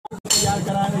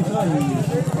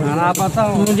खाना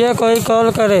बताओ। मुझे कोई कॉल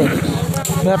करे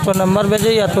या तो नंबर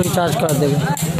भेजे या तो रिचार्ज कर देगा।